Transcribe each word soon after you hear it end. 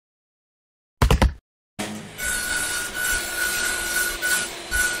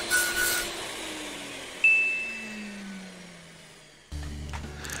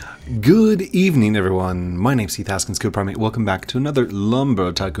Good evening, everyone. My name's Heath, Haskins, Code Primate. Welcome back to another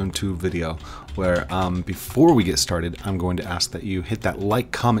Lumber Tycoon 2 video, where before we get started, I'm going to ask that you hit that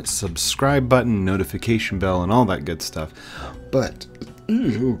like, comment, subscribe button, notification bell, and all that good stuff. But,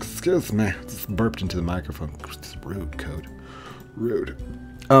 excuse me, just burped into the microphone. It's rude, Code. Rude.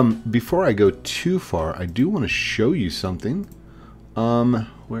 Before I go too far, I do want to show you something.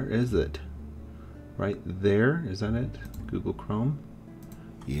 Where is it? Right there, is that it? Google Chrome?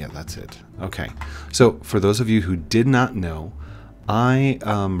 Yeah, that's it. Okay. So for those of you who did not know, I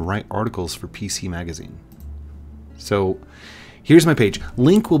write articles for PC Magazine. So here's my page.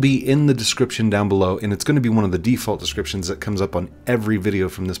 Link will be in the description down below, and it's going to be one of the default descriptions that comes up on every video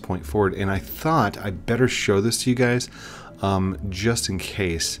from this point forward. And I thought I'd better show this to you guys just in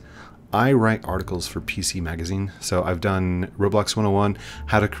case. I write articles for PC Magazine. So I've done Roblox 101,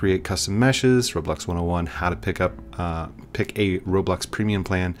 how to create custom meshes, Roblox 101, how to pick a Roblox premium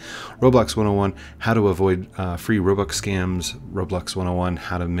plan, Roblox 101, how to avoid free Robux scams, Roblox 101,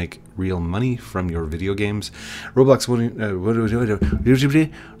 how to make real money from your video games, Roblox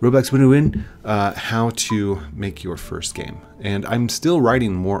 101, how to make your first game. And I'm still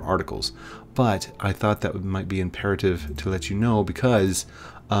writing more articles, but I thought that might be imperative to let you know because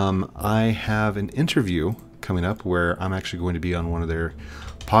I have an interview coming up where I'm actually going to be on one of their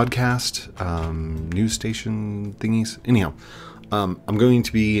podcast news station thingies. Anyhow, I'm going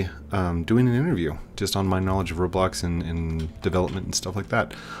to be doing an interview just on my knowledge of Roblox and development and stuff like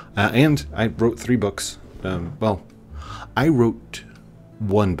that. And I wrote 3 books. Well, I wrote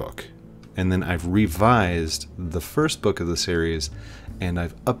 1 book, and then I've revised the first book of the series, and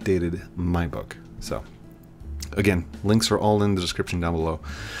I've updated my book. So again, links are all in the description down below.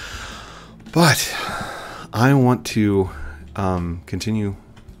 But I want to continue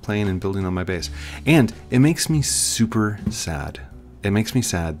playing and building on my base. And it makes me super sad. It makes me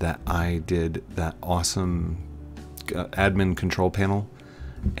sad that I did that awesome admin control panel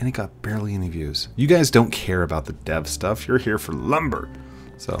and it got barely any views. You guys don't care about the dev stuff. You're here for Lumber.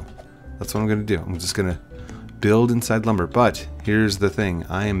 So that's what I'm going to do. I'm just going to build inside Lumber. But here's the thing.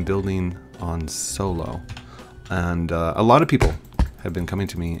 I am building on solo. And a lot of people have been coming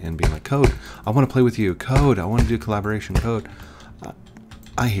to me and being like, Code, I want to play with you. Code, I want to do collaboration. Code.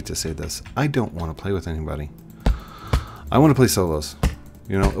 I hate to say this. I don't want to play with anybody. I want to play solos,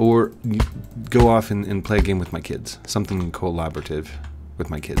 you know, or go off and play a game with my kids. Something collaborative with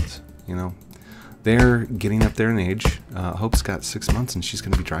my kids, you know. They're getting up there in age. Hope's got 6 months and she's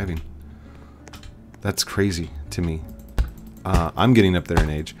going to be driving. That's crazy to me. I'm getting up there in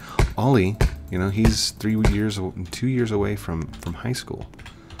age. Ollie, you know, he's 2 years away from high school.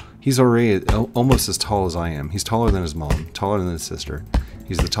 He's already almost as tall as I am. He's taller than his mom, taller than his sister.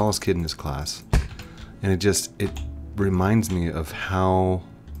 He's the tallest kid in his class. And it reminds me of how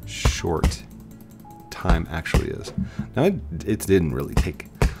short time actually is. Now, it didn't really take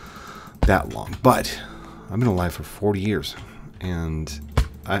that long, but I've been alive for 40 years. And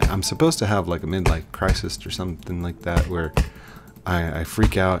I'm supposed to have like a midlife crisis or something like that where I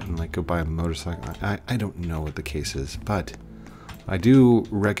freak out and like go buy a motorcycle. I don't know what the case is, but I do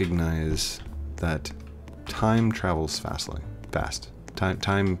recognize that time travels fast.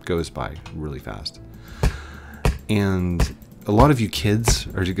 Time goes by really fast. And a lot of you kids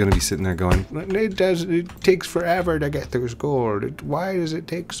are going to be sitting there going, it takes forever to get through school. Why does it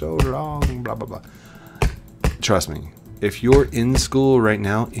take so long? Blah, blah, blah. Trust me. If you're in school right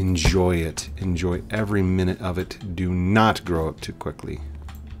now, enjoy it. Enjoy every minute of it. Do not grow up too quickly,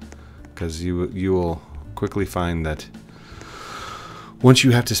 because you will quickly find that once you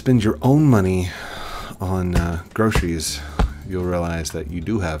have to spend your own money on groceries, you'll realize that you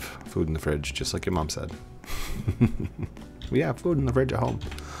do have food in the fridge, just like your mom said. We have food in the fridge at home.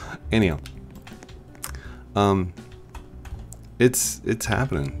 Anyhow, it's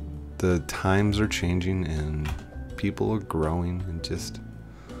happening. The times are changing and people are growing, and it's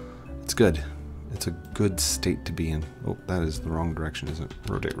good. It's a good state to be in. Oh, that is the wrong direction, isn't it?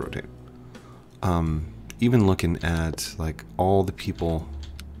 Rotate. Even looking at like all the people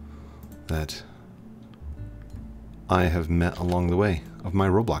that I have met along the way of my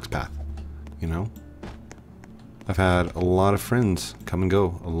Roblox path, you know? I've had a lot of friends come and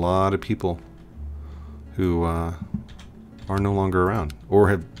go, a lot of people who are no longer around or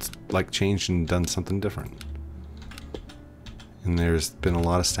have like changed and done something different. And there's been a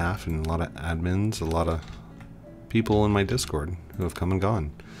lot of staff and a lot of admins, a lot of people in my Discord who have come and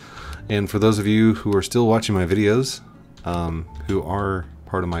gone. And for those of you who are still watching my videos, who are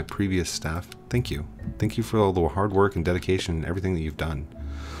part of my previous staff, thank you. Thank you for all the hard work and dedication and everything that you've done.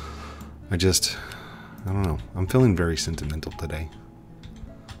 I don't know. I'm feeling very sentimental today.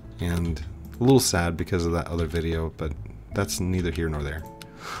 and a little sad because of that other video, but that's neither here nor there.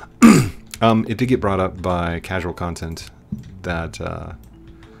 It did get brought up by Casual Content that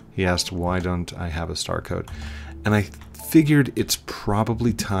he asked, why don't I have a star code? And I figured it's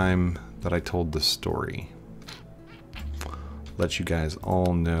probably time that I told the story. Let you guys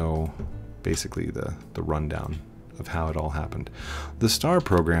all know basically the rundown of how it all happened. The star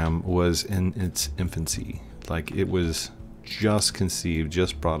program was in its infancy. Like, it was just conceived,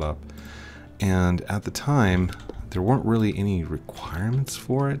 just brought up. And at the time, there weren't really any requirements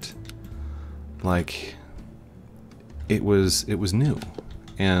for it. Like, it was new.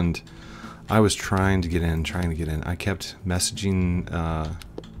 And I was trying to get in. I kept messaging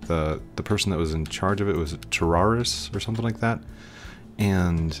the person that was in charge of it. Was Terraris or something like that,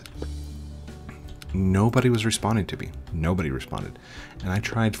 and nobody was responding to me. Nobody responded, and I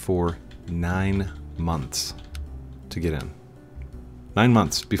tried for 9 months to get in. 9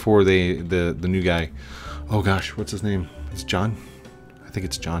 months before the new guy. Oh gosh, what's his name? It's John. I think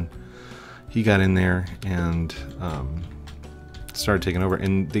it's John. He got in there and started taking over,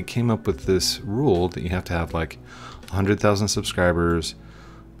 and they came up with this rule that you have to have like 100,000 subscribers,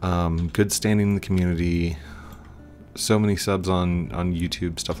 good standing in the community, so many subs on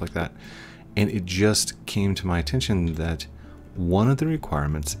YouTube, stuff like that. And it just came to my attention that one of the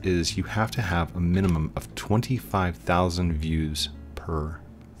requirements is you have to have a minimum of 25,000 views per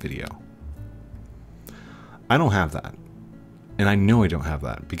video. I don't have that, and I know I don't have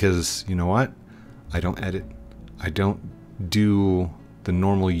that because, you know what, I don't edit, I don't do the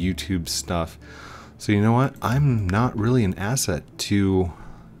normal YouTube stuff. So you know what? I'm not really an asset to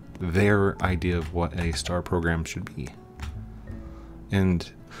their idea of what a star program should be.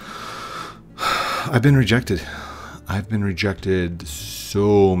 And I've been rejected. I've been rejected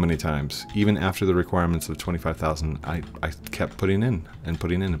so many times. Even after the requirements of 25,000, I kept putting in and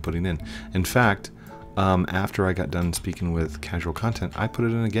putting in and putting in. In fact, after I got done speaking with Casual Content, I put it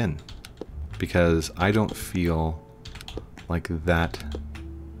in again because I don't feel like that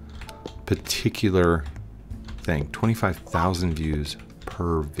particular thing, 25,000 views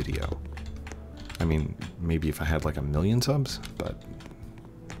per video. I mean, maybe if I had like 1 million subs, but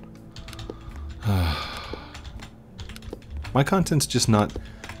my content's just not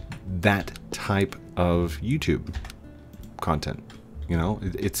that type of YouTube content. You know,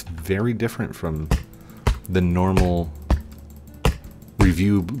 it's very different from the normal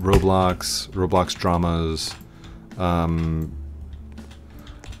review Roblox dramas,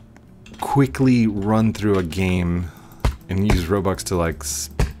 quickly run through a game and use Robux to like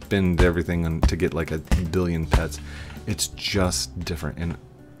spend everything to get like 1 billion pets. It's just different, and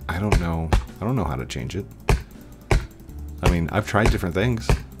I don't know how to change it. I mean, I've tried different things.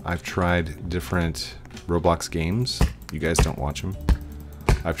 I've tried different Roblox games. You guys don't watch them.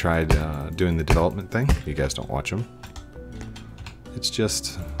 I've tried doing the development thing. You guys don't watch them. It's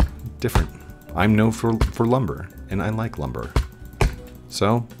just different. I'm known for lumber, and I like lumber.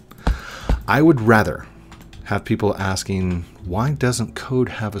 So I would rather have people asking, why doesn't code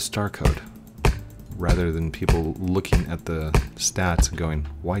have a star code? Rather than people looking at the stats and going,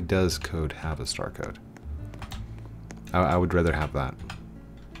 why does code have a star code? I would rather have that.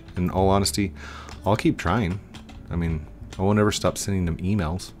 In all honesty, I'll keep trying. I mean, I won't ever stop sending them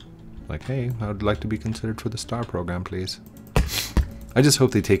emails. Like, hey, I would like to be considered for the star program, please. I just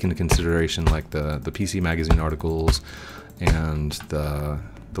hope they take into consideration like the PC Magazine articles and the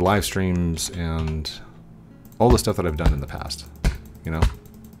live streams and all the stuff that I've done in the past. You know,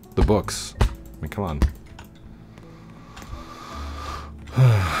 the books. I mean, come on.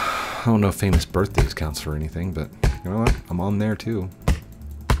 I don't know if famous birthdays counts for anything, but you know what? I'm on there too.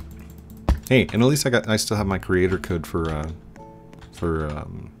 Hey, and at least I still have my creator code for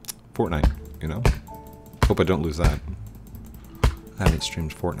Fortnite. You know, hope I don't lose that. I haven't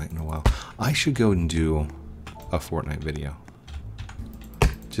streamed Fortnite in a while. I should go and do a Fortnite video.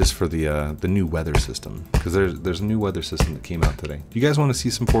 Just for the new weather system, because there's a new weather system that came out today. Do you guys want to see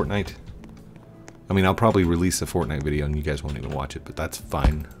some Fortnite? I mean, I'll probably release a Fortnite video and you guys won't even watch it, but that's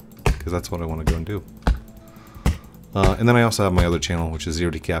fine, because that's what I want to go and do. And then I also have my other channel, which is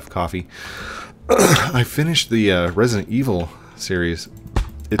Zero Decaf Coffee. I finished the Resident Evil series.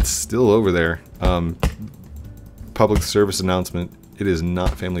 It's still over there. Public service announcement: it is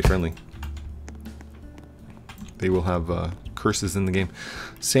not family friendly. They will have curses in the game.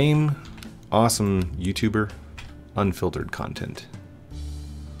 Same awesome YouTuber, unfiltered content.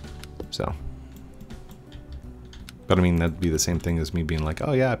 So, but I mean, that'd be the same thing as me being like,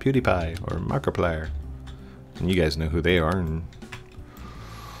 oh yeah, PewDiePie or Markiplier. And you guys know who they are, and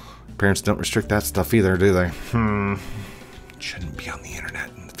parents don't restrict that stuff either, do they? Shouldn't be on the internet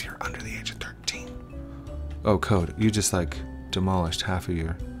if you're you're under the age of 13. Oh, code. You just like demolished half of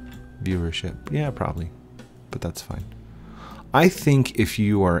your viewership. Yeah, probably. But that's fine. I think if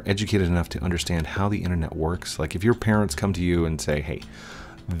you are educated enough to understand how the internet works, like if your parents come to you and say, hey,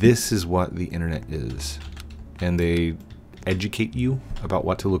 this is what the internet is, and they educate you about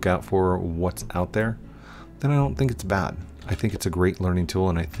what to look out for, what's out there, then I don't think it's bad. I think it's a great learning tool,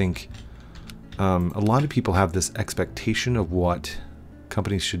 and I think a lot of people have this expectation of what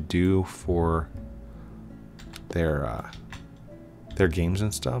companies should do for their games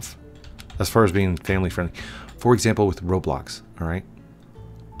and stuff, as far as being family friendly. For example, with Roblox, all right?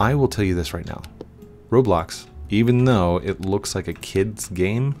 I will tell you this right now. Roblox, even though it looks like a kid's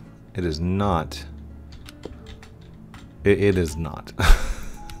game, it is not. It is not.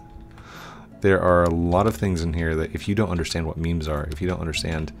 There are a lot of things in here that if you don't understand what memes are, if you don't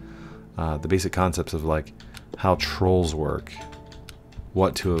understand the basic concepts of like how trolls work,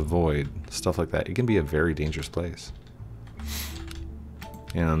 what to avoid, stuff like that, it can be a very dangerous place.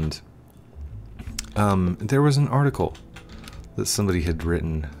 And there was an article that somebody had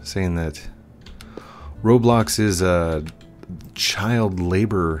written saying that Roblox is a child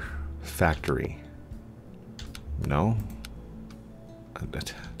labor factory. No.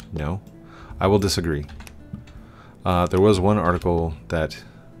 No. I will disagree. There was one article that,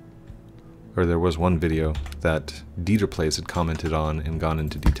 or there was one video that Dieter Plays had commented on and gone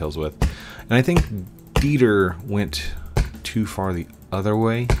into details with. And I think Dieter went too far the other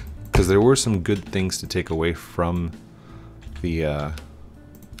way, because there were some good things to take away from the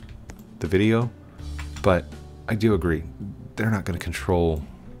video, but I do agree they're not going to control.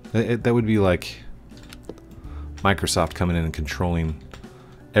 That would be like Microsoft coming in and controlling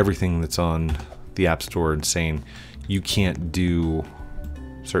everything that's on the App Store and saying you can't do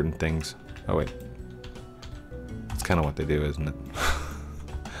certain things. Oh wait, that's kind of what they do, isn't it?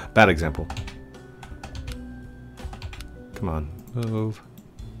 Bad example. Come on, move.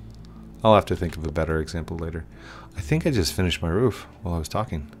 I'll have to think of a better example later. I think I just finished my roof while I was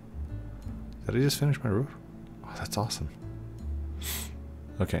talking. Did I just finish my roof? Oh, that's awesome.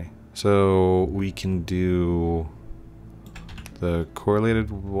 Okay, so we can do the correlated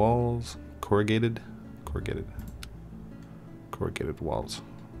walls, corrugated walls,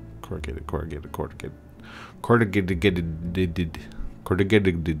 corrugated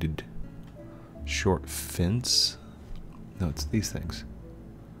short fence. No, it's these things.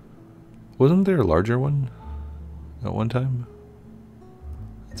 Wasn't there a larger one at one time?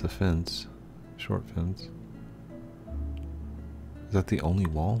 It's a fence, short fence. Is that the only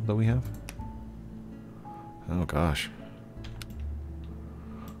wall that we have? Oh gosh.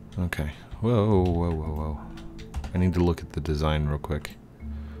 Okay. Whoa, whoa, whoa, whoa. I need to look at the design real quick.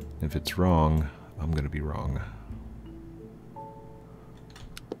 If it's wrong, I'm gonna be wrong.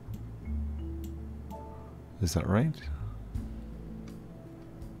 Is that right?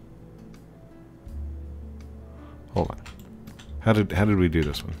 Hold on. How did we do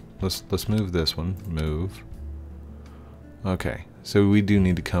this one? Let's move this one. Move. Okay. So we do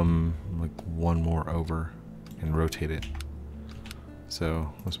need to come like one more over and rotate it.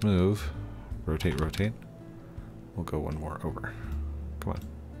 So let's move. Rotate, rotate. We'll go one more over. Come on.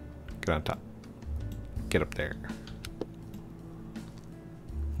 Get on top. Get up there.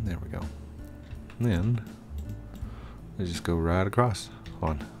 There we go. And then I just go right across.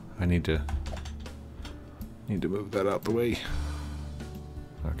 Hold on. I need to move that out the way.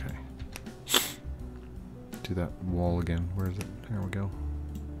 Okay. Do that wall again. Where is it? There we go.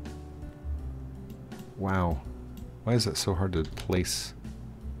 Wow. Why is that so hard to place?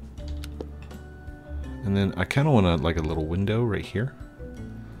 And then I kind of want like a little window right here.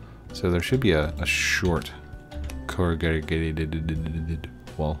 So there should be a short corrugated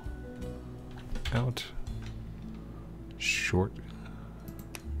wall. Out. Short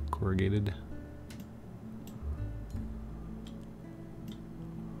corrugated.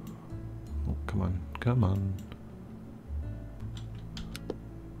 Oh, come on, come on.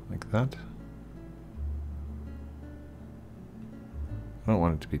 Like that. I don't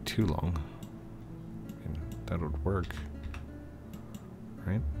want it to be too long. I mean, that would work,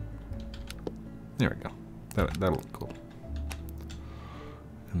 right? There we go. That'll look cool.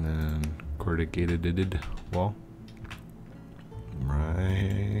 And then corrugated wall.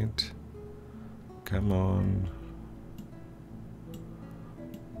 Right. Come on.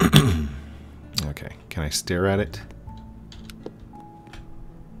 Okay, can I stare at it?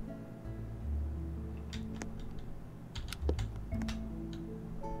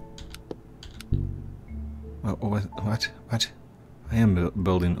 Oh, what? I am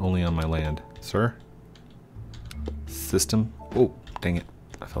building only on my land. Sir? System? Oh, dang it.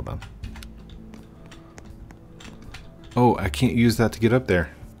 I fell down. Oh, I can't use that to get up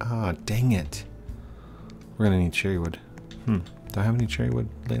there. Ah, dang it. We're gonna need cherry wood. Do I have any cherry wood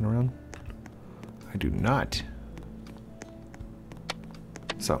laying around? I do not.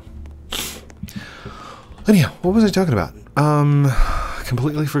 So. Anyhow, what was I talking about?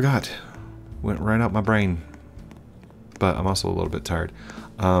 Completely forgot. Went right out my brain. But I'm also a little bit tired.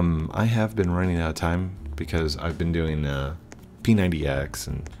 I have been running out of time because I've been doing P90X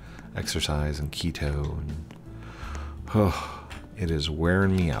and exercise and keto and it is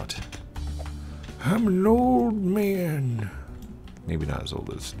wearing me out. I'm an old man. Maybe not as old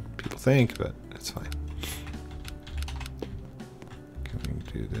as people think, but it's fine. Can we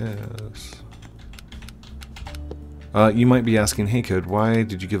do this? You might be asking, hey Code, why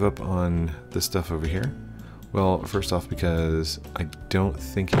did you give up on this stuff over here? Well, first off, because I don't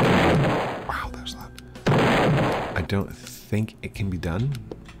think it can be done. Wow, there's that. I don't think it can be done.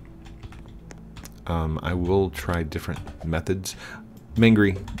 I will try different methods.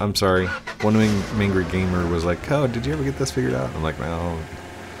 Mangry, I'm sorry. One Mangry Gamer was like, oh, did you ever get this figured out? I'm like, well,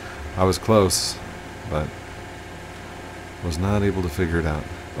 I was close, but was not able to figure it out.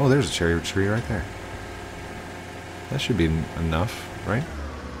 Oh, there's a cherry tree right there. That should be enough, right?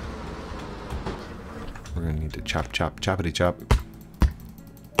 We're gonna need to chop, chop, choppity chop.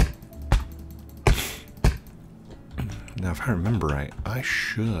 Now, if I remember right, I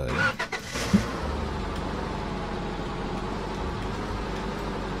should...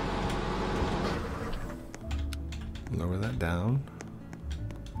 lower that down.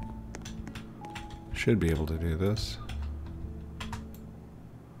 Should be able to do this.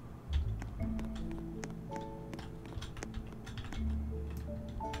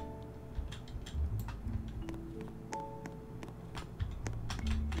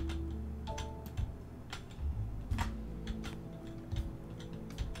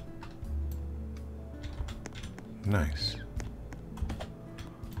 Nice.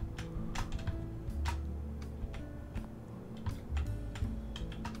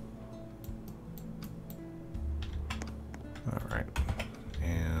 All right.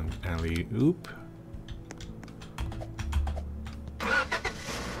 And alley-oop.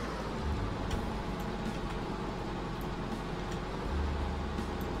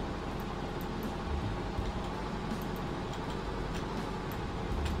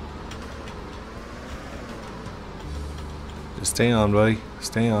 Just stay on, buddy.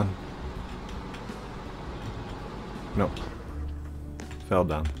 Stay on. Nope. Fell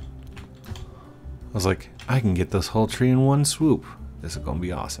down. I was like, I can get this whole tree in one swoop. This is gonna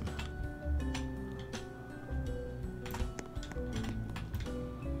be awesome.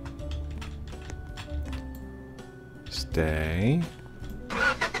 Stay.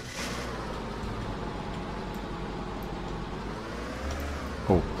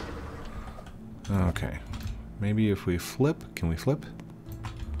 Oh. Okay. Maybe if we flip, can we flip?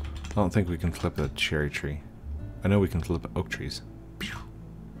 I don't think we can flip a cherry tree. I know we can flip oak trees.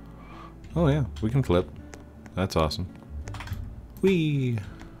 Oh yeah, we can flip. That's awesome. Whee!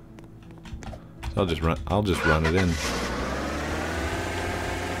 So I'll just run it in.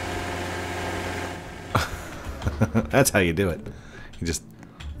 That's how you do it. You just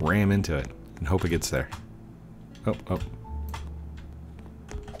ram into it and hope it gets there. Oh, oh.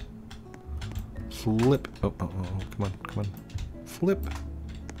 Flip. Oh, oh, oh, come on, come on. Flip.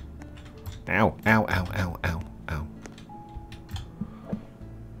 Ow, ow, ow, ow, ow, ow.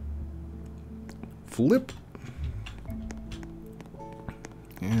 Flip.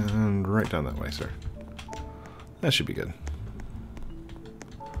 And right down that way, sir. That should be good.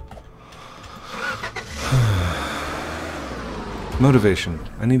 Motivation.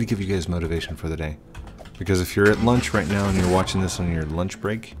 I need to give you guys motivation for the day. Because if you're at lunch right now and you're watching this on your lunch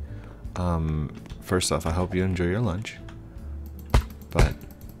break, first off, I hope you enjoy your lunch. But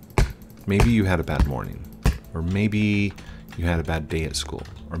maybe you had a bad morning. Or maybe you had a bad day at school.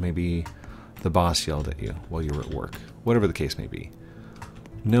 Or maybe the boss yelled at you while you were at work. Whatever the case may be.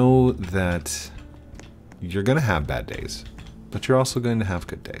 Know that you're going to have bad days. But you're also going to have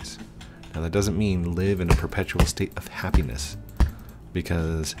good days. Now that doesn't mean live in a perpetual state of happiness.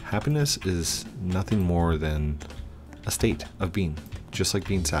 Because happiness is nothing more than a state of being. Just like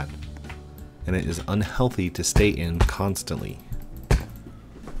being sad. And it is unhealthy to stay in constantly.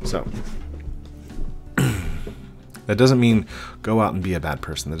 So, that doesn't mean go out and be a bad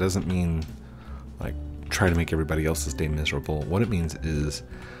person. That doesn't mean, like, try to make everybody else's day miserable. What it means is,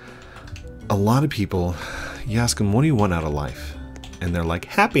 a lot of people, you ask them, what do you want out of life? And they're like,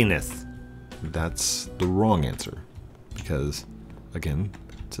 happiness. That's the wrong answer. Because, again,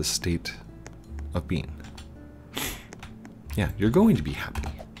 it's a state of being. Yeah, you're going to be happy.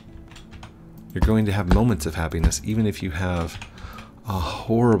 You're going to have moments of happiness, even if you have a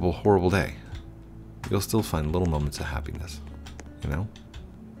horrible, horrible day. You'll still find little moments of happiness, you know?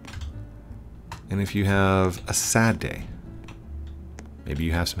 And if you have a sad day, maybe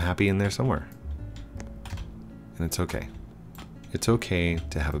you have some happy in there somewhere. And it's okay. It's okay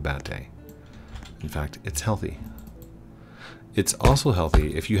to have a bad day. In fact, it's healthy. It's also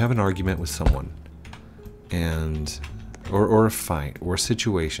healthy if you have an argument with someone and or a fight or a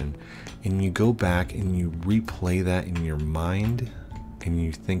situation, and you go back and you replay that in your mind and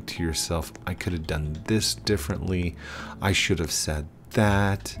you think to yourself, I could have done this differently, I should have said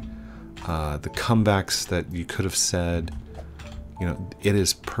that, the comebacks that you could have said, you know, it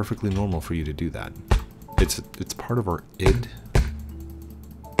is perfectly normal for you to do that. It's part of our id.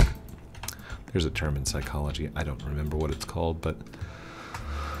 There's a term in psychology, I don't remember what it's called, but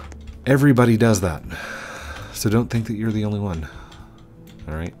everybody does that. So don't think that you're the only one.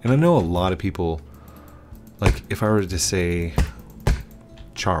 All right? And I know a lot of people, like if I were to say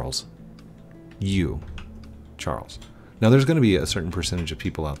Charles, Charles. Now there's going to be a certain percentage of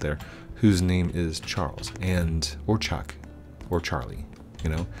people out there whose name is Charles or Chuck or Charlie, you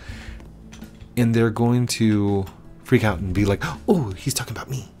know? And they're going to freak out and be like, oh, he's talking about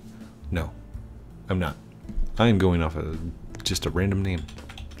me. No, I'm not. I am going off of just a random name.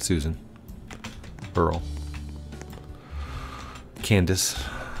 Susan, Earl, Candace,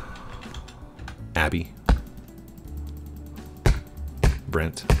 Abby,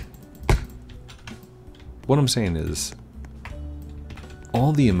 Brent. What I'm saying is,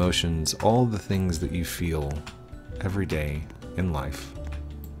 all the emotions, all the things that you feel every day in life,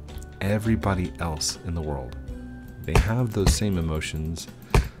 everybody else in the world, they have those same emotions,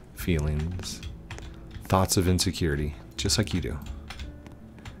 feelings, thoughts of insecurity, just like you do.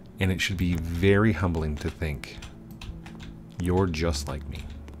 And it should be very humbling to think, you're just like me.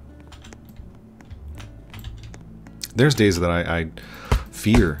 There's days that I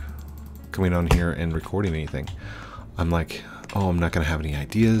fear coming on here and recording anything. I'm like, oh, I'm not going to have any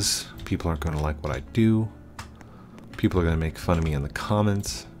ideas. People aren't going to like what I do. People are going to make fun of me in the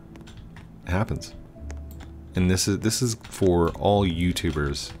comments. It happens. And this is for all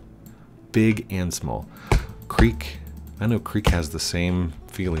YouTubers, big and small. Creek, I know Creek has the same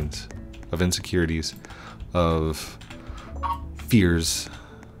feelings of insecurities, of fears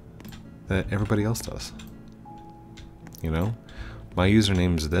that everybody else does. You know, my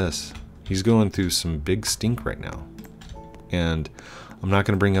username's this. He's going through some big stink right now. And I'm not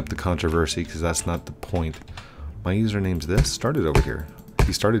going to bring up the controversy because that's not the point. My username's this. Started over here.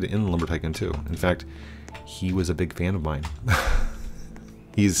 He started in Lumber Tycoon 2. In fact, he was a big fan of mine.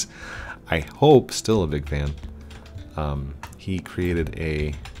 He's, I hope, still a big fan. He created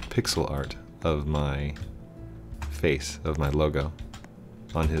a pixel art of my face, of my logo,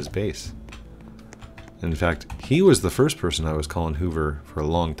 on his base. In fact, he was the first person I was calling Hoover for a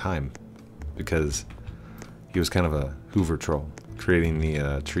long time, because he was kind of a Hoover troll, creating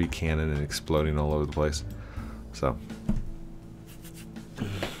the tree cannon and exploding all over the place. So,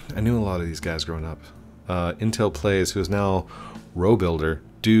 I knew a lot of these guys growing up. Intel Plays, who is now Row Builder.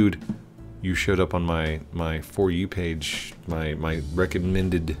 Dude, you showed up on my For You page, my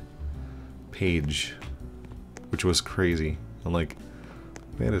recommended page, which was crazy. I'm like,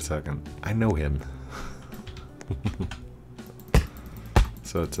 wait a second, I know him.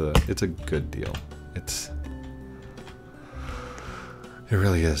 So it's a good deal. It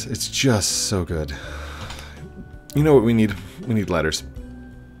really is. It's just so good. You know what we need? We need ladders.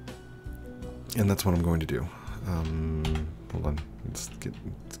 And that's what I'm going to do. Hold on. Let's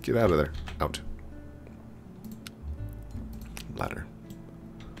get out of there. Out. Ladder.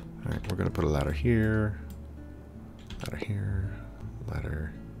 Alright, we're going to put a ladder here. Ladder here.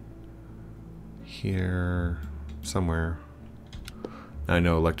 Ladder here. Somewhere. I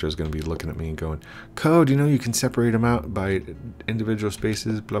know Electra's going to be looking at me and going, Code, you know you can separate them out by individual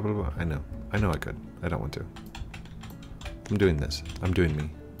spaces, blah, blah, blah. I know I could. I don't want to. I'm doing this. I'm doing me.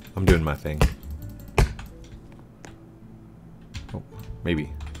 I'm doing my thing. Oh, maybe.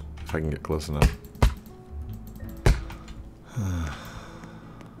 If I can get close enough.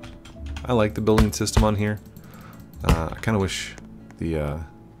 I like the building system on here. I kind of wish the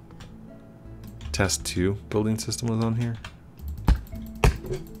Test 2 building system was on here.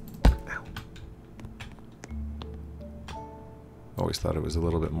 Ow. Always thought it was a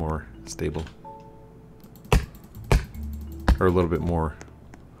little bit more stable. Or a little bit more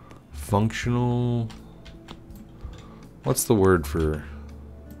functional. What's the word for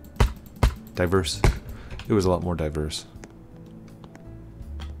diverse? It was a lot more diverse.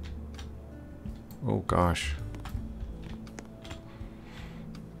 Oh gosh.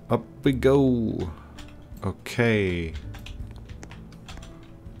 Up we go. Okay.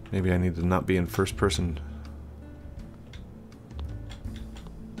 Maybe I need to not be in first person.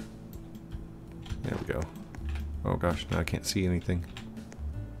 There we go. Oh gosh, now I can't see anything.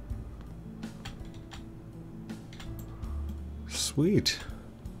 Sweet.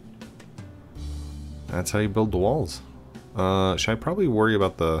 That's how you build the walls. Should I probably worry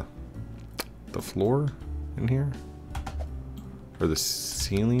about the floor in here? Or the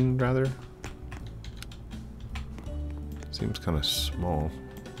ceiling, rather? Seems kind of small.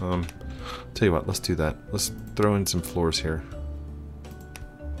 Tell you what, let's do that. Let's throw in some floors here.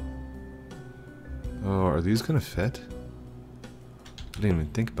 Oh, are these gonna fit? I didn't even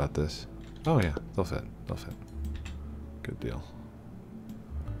think about this. Oh yeah, they'll fit. They'll fit. Good deal.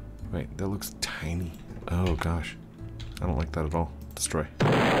 Wait, that looks tiny. Oh gosh. I don't like that at all. Destroy.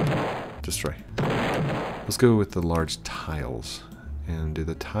 Destroy. Let's go with the large tiles. And do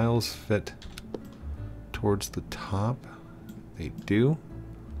the tiles fit towards the top? They do.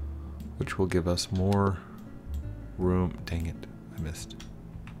 Which will give us more room. Dang it, I missed.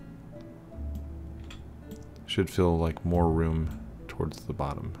 Should feel like more room towards the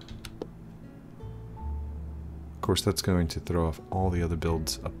bottom. Of course, that's going to throw off all the other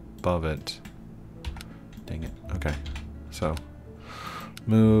builds above it. Dang it. Okay. So,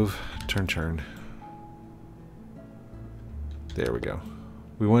 move, turn. There we go.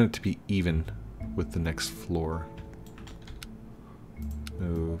 We want it to be even with the next floor.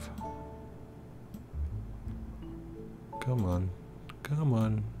 Move. Come on. Come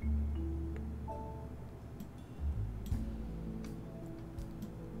on.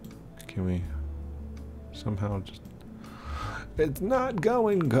 Can we somehow just... It's not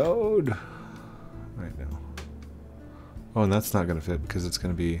going, code! Right now. Oh, and that's not going to fit because it's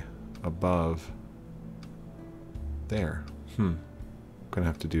going to be above there. I'm going to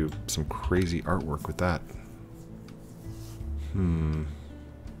have to do some crazy artwork with that.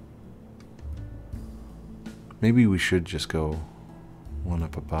 Maybe we should just go one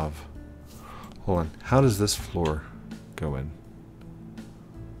up above. Hold on. How does this floor go in?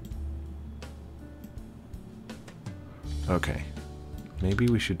 Okay. Maybe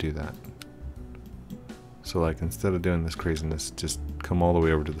we should do that. So like instead of doing this craziness, just come all the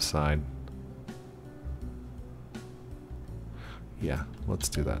way over to the side. Yeah, let's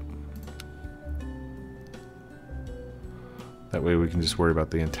do that. That way we can just worry about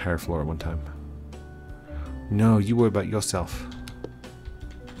the entire floor at one time. No, you worry about yourself.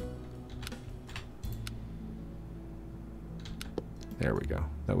 There we go.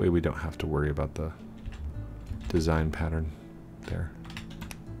 That way we don't have to worry about the design pattern there.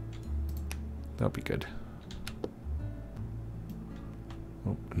 That'll be good.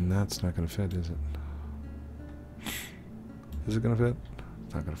 Oh, and that's not going to fit, is it? Is it going to fit?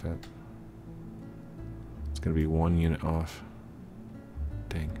 It's not going to fit. It's going to be one unit off.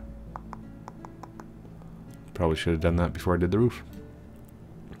 Dang. Probably should have done that before I did the roof.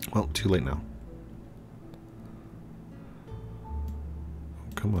 Well, too late now.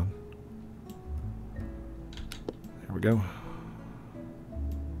 Oh, come on. There we go.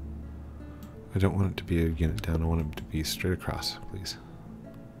 I don't want it to be a unit down. I want it to be straight across, please.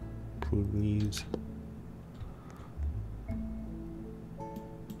 Please.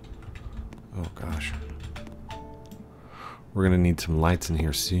 Oh gosh. We're gonna need some lights in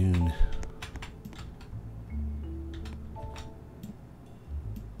here soon.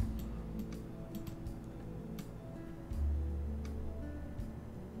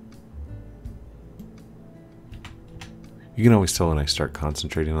 You can always tell when I start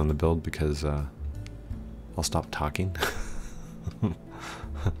concentrating on the build because I'll stop talking.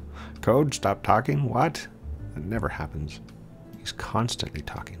 Code, stop talking? What? That never happens. He's constantly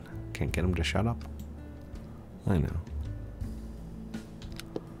talking. Can't get him to shut up. I know.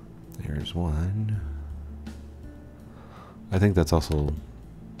 There's one. I think that's also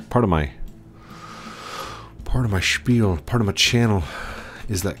part of my spiel, part of my channel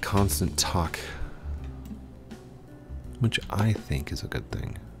is that constant talk. Which I think is a good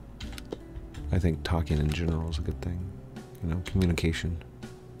thing. I think talking in general is a good thing. You know, communication.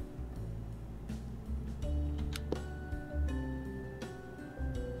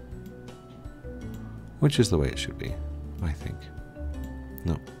 Which is the way it should be, I think.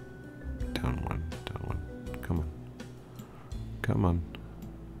 No. Down one, down one. Come on. Come on.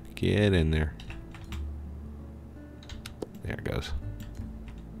 Get in there. There it goes.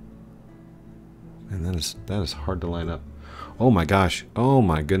 And that is hard to line up. Oh my gosh. Oh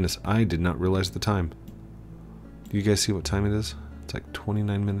my goodness. I did not realize the time. Do you guys see what time it is? It's like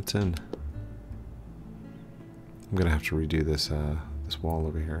 29 minutes in. I'm gonna have to redo this this wall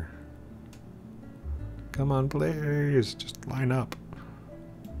over here. Come on, please, just line up.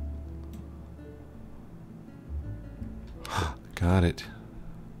 Got it.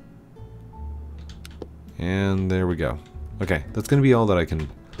 And there we go. Okay, that's going to be all that I can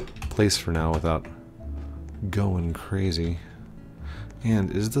place for now without going crazy.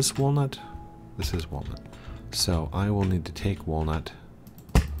 And is this walnut? This is walnut. So I will need to take walnut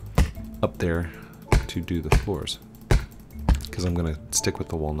up there to do the floors, because I'm going to stick with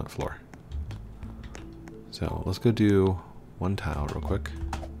the walnut floor. So let's go do one tile real quick.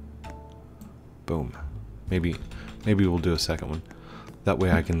 Boom. Maybe we'll do a second one. That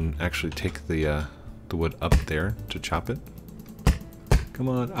way I can actually take the wood up there to chop it. Come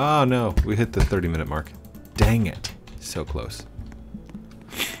on. Ah, no. We hit the 30-minute mark. Dang it. So close.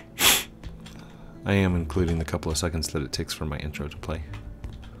 I am including the couple of seconds that it takes for my intro to play.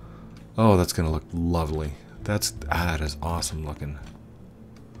 Oh, that's going to look lovely. That is awesome looking.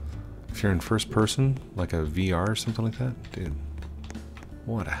 If you're in first person, like a VR or something like that, dude,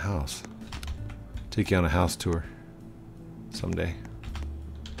 what a house. Take you on a house tour someday.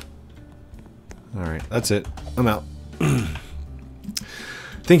 Alright, that's it. I'm out.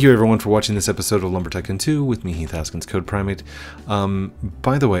 Thank you everyone for watching this episode of Lumber Tycoon 2 with me, Heath Haskins, Code Primate.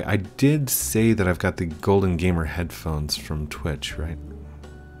 By the way, I did say that I've got the Golden Gamer headphones from Twitch, right?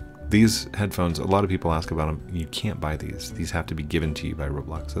 These headphones, a lot of people ask about them. You can't buy these. These have to be given to you by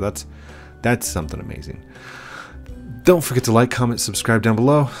Roblox. So that's something amazing. Don't forget to like, comment, subscribe down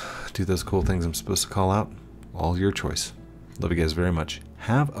below. Do those cool things I'm supposed to call out. All your choice. Love you guys very much.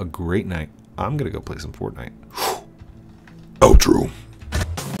 Have a great night. I'm going to go play some Fortnite. Outro.